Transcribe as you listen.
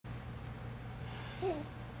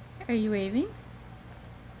Are you waving?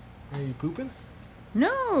 Are you pooping?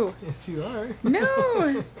 No! Yes, you are.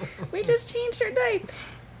 No! We just changed her diaper.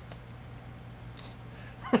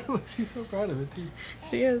 Look, she's so proud of it, too.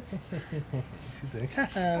 She is. She's like,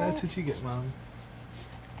 haha, that's what you get, Mom.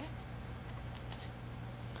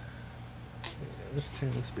 Yeah, let's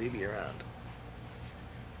turn this baby around.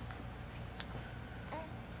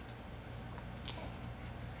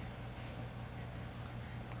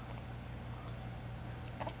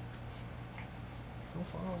 Don't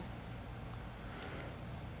fall.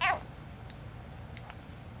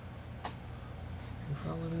 You're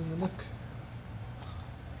falling in the nook.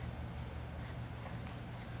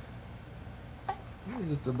 You're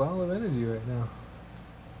just a ball of energy right now.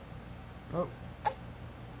 Oh.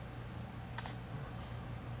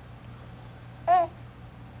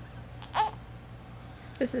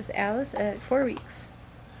 This is Alice at 4 weeks.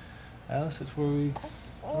 Alice at 4 weeks,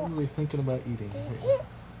 probably thinking about eating right now.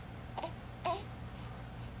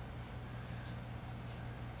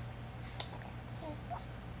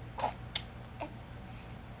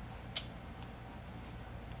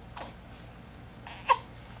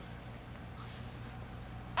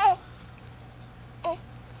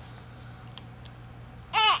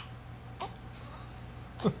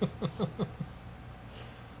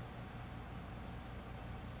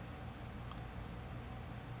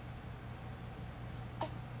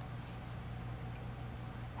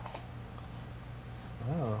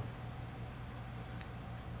 Wow.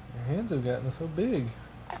 Your hands have gotten so big.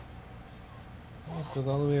 Almost goes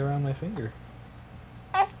all the way around my finger.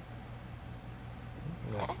 Yeah.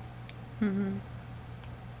 Mm-hmm.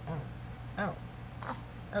 Ow. Ow.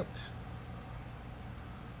 Ouch.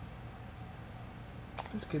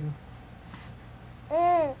 Just kidding.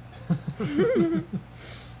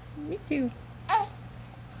 Me too.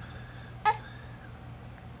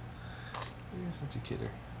 You're such a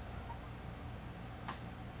kidder.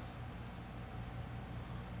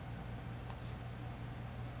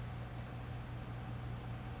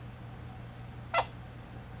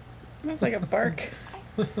 Smells like a bark.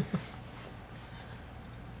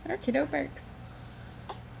 Our kiddo barks.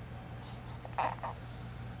 I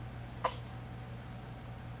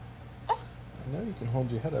know you can hold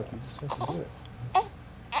your head up, you just have to do it.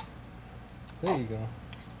 There you go.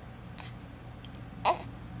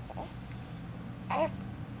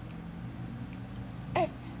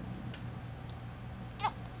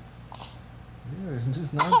 You're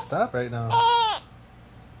just non-stop right now.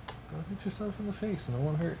 Go hit yourself in the face and it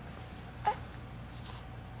won't hurt.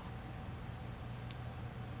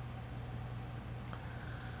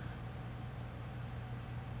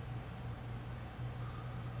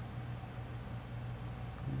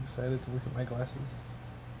 You decided to look at my glasses.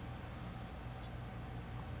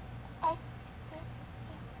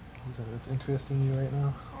 Is that what's interesting you right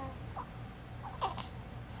now?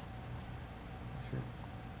 Sure.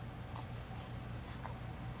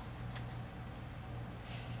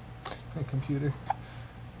 My computer.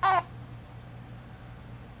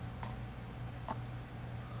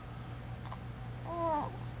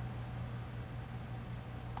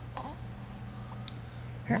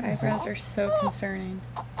 Her eyebrows are so concerning.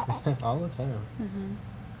 All the time. Mm-hmm.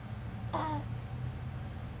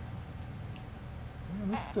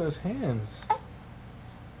 Man, look at those hands.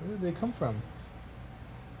 Where did they come from?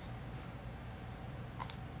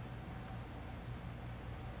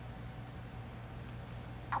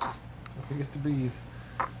 Don't forget to breathe.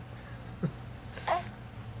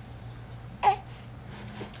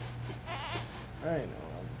 I know,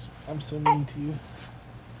 I'm so mean to you.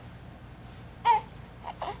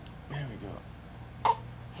 There we go.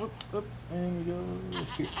 Oop, oop, and we go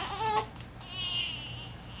here.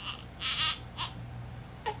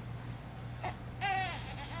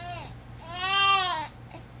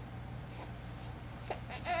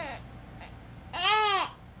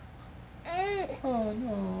 Oh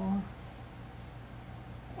no.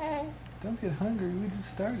 Don't get hungry, we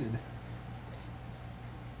just started.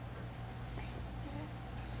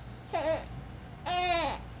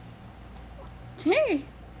 Hey!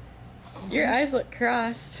 Your eyes look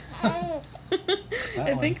crossed.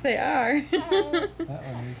 I think they are. That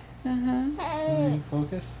one is. Uh-huh.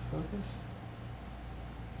 Focus, focus.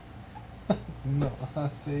 No, I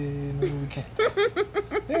say no, we can't.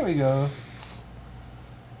 There we go.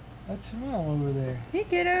 That's your mom over there. Hey,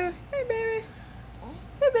 kiddo. Hey, baby.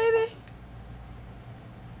 Hey, baby.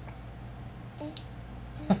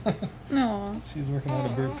 Aw. She's working on a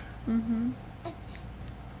burp. Mm-hmm.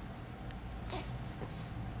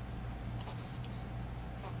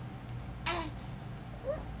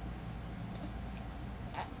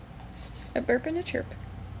 A burp and a chirp.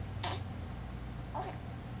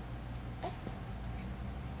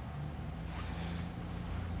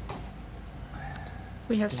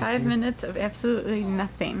 We have 5 minutes of absolutely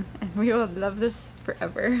nothing, and we will love this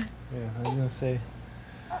forever. Yeah, I was gonna say,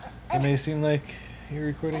 it may seem like you're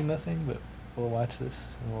recording nothing, but we'll watch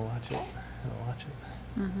this, and we'll watch it, and we'll watch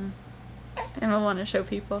it. Mm-hmm. And we'll want to show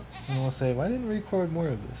people. And we'll say, why didn't we record more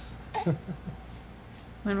of this?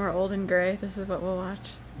 When we're old and gray, this is what we'll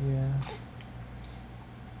watch. Yeah.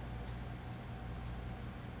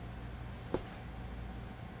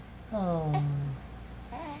 Oh,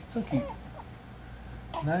 so cute.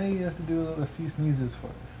 Now you have to do a few sneezes for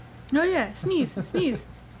us. Oh yeah, sneeze, sneeze.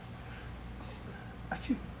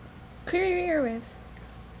 Achoo. Clear your airways.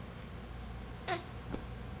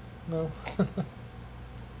 No.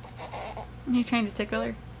 You're trying to tickle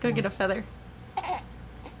her? Go get a feather.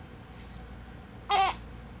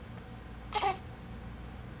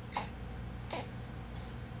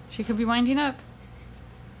 She could be winding up.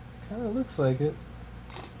 Kind of looks like it.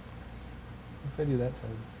 If I do that side.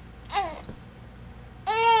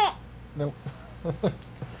 Nope.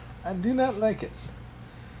 I do not like it.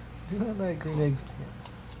 Do not like green eggs.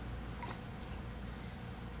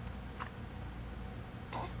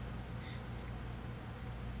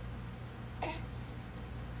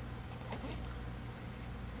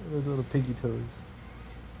 Those little piggy toes.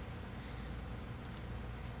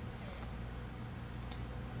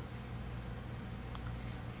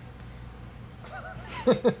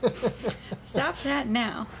 Stop that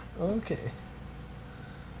now. Okay.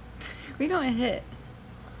 We don't hit.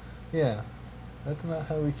 Yeah. That's not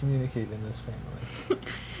how we communicate in this family.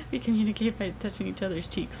 We communicate by touching each other's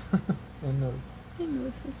cheeks. And no. And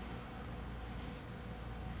noses.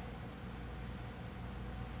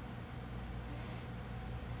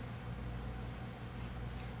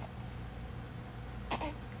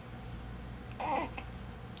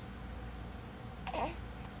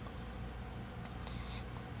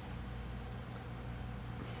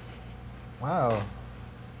 Wow.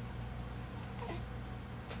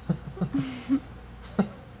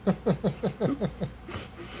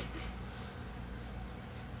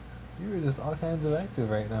 You were just all kinds of active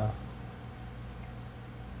right now.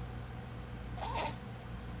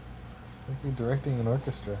 Like you're directing an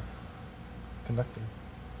orchestra. Conducting.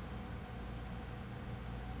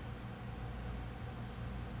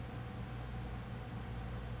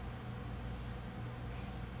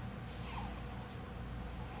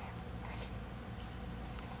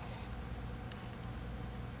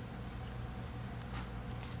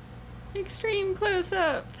 Extreme close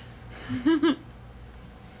up.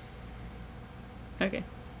 Okay.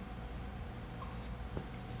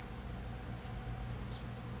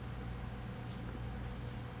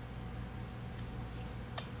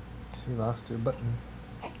 She lost her button.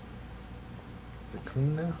 Is it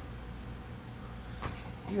clean now?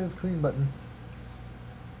 You have clean button.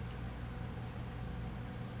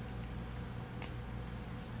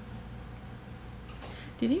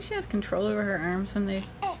 Do you think she has control over her arms when they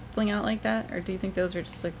fling out like that? Or do you think those are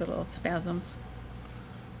just like little spasms?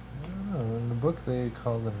 I don't know. In the book they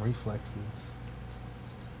call them reflexes.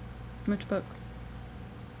 Which book?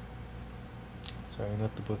 Sorry,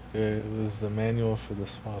 not the book. It was the manual for the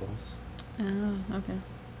swaddles. Oh, okay.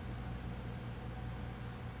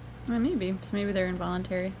 Well, maybe. So maybe they're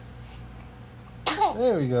involuntary.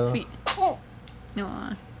 There we go. Sweet.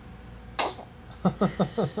 No.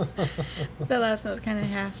 That last one was kind of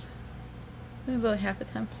a little half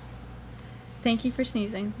attempt. Thank you for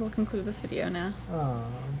sneezing. We'll conclude this video now. Aw,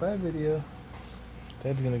 bye video.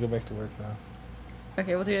 Dad's gonna go back to work now.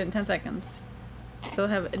 Okay, we'll do it in 10 seconds. So we'll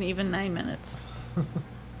have an even 9 minutes.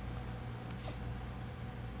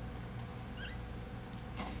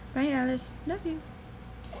 Bye, Alice. Love you.